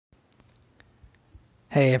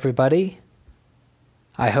Hey everybody,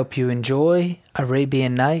 I hope you enjoy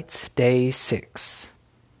Arabian Nights Day 6.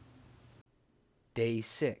 Day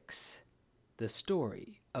 6. The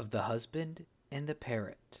Story of the Husband and the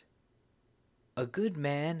Parrot. A good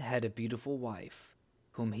man had a beautiful wife,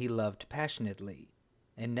 whom he loved passionately,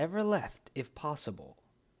 and never left if possible.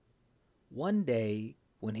 One day,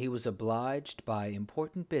 when he was obliged by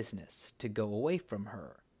important business to go away from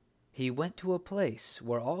her, he went to a place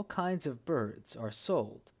where all kinds of birds are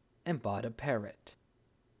sold and bought a parrot.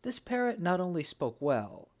 This parrot not only spoke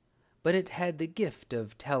well, but it had the gift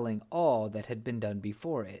of telling all that had been done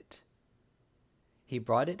before it. He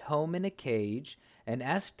brought it home in a cage and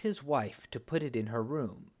asked his wife to put it in her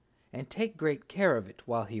room and take great care of it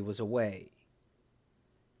while he was away.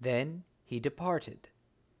 Then he departed.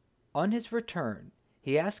 On his return,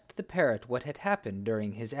 he asked the parrot what had happened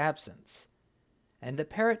during his absence, and the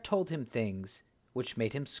parrot told him things which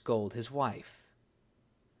made him scold his wife.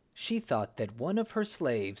 She thought that one of her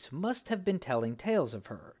slaves must have been telling tales of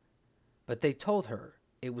her, but they told her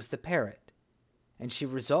it was the parrot, and she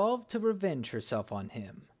resolved to revenge herself on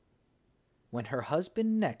him. When her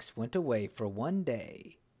husband next went away for one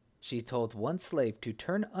day, she told one slave to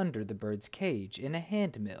turn under the bird's cage in a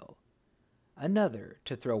hand mill, another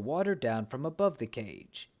to throw water down from above the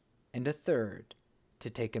cage, and a third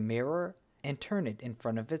to take a mirror and turn it in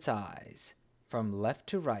front of its eyes, from left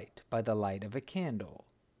to right by the light of a candle.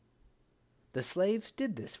 The slaves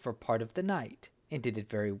did this for part of the night, and did it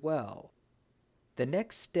very well. The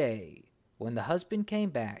next day, when the husband came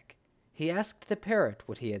back, he asked the parrot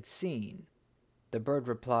what he had seen. The bird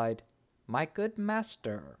replied, "My good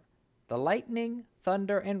master, the lightning,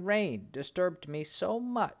 thunder, and rain disturbed me so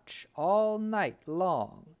much all night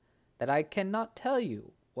long that I cannot tell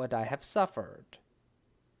you what I have suffered."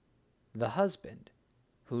 The husband,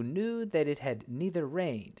 who knew that it had neither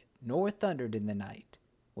rained nor thundered in the night,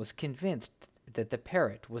 was convinced that the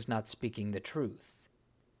parrot was not speaking the truth.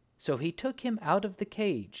 So he took him out of the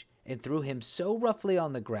cage and threw him so roughly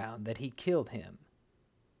on the ground that he killed him.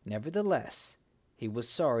 Nevertheless, he was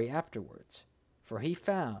sorry afterwards, for he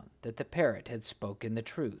found that the parrot had spoken the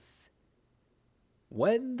truth.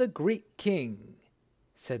 "When the Greek king,"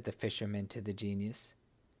 said the fisherman to the genius,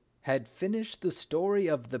 "had finished the story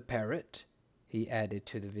of the parrot," he added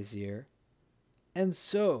to the vizier, "and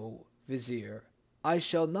so, vizier, I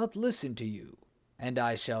shall not listen to you, and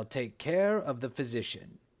I shall take care of the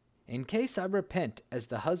physician, in case I repent as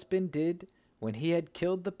the husband did when he had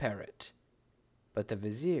killed the parrot." But the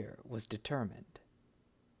vizier was determined.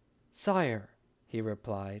 "Sire," he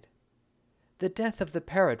replied, "the death of the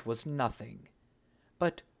parrot was nothing,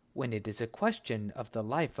 but when it is a question of the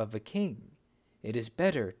life of a king, it is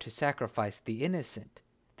better to sacrifice the innocent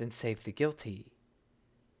than save the guilty.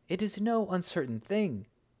 It is no uncertain thing,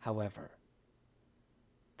 however.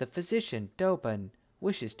 The physician Douban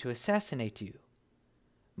wishes to assassinate you.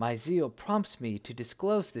 My zeal prompts me to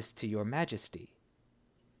disclose this to your majesty.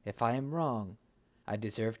 If I am wrong, I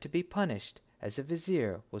deserve to be punished as a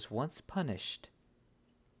vizier was once punished."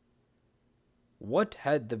 "What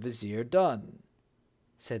had the vizier done?"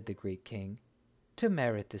 said the Greek king, "to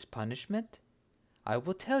merit this punishment? I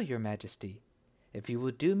will tell your majesty, if you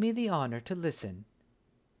will do me the honor to listen,"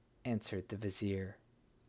 answered the vizier.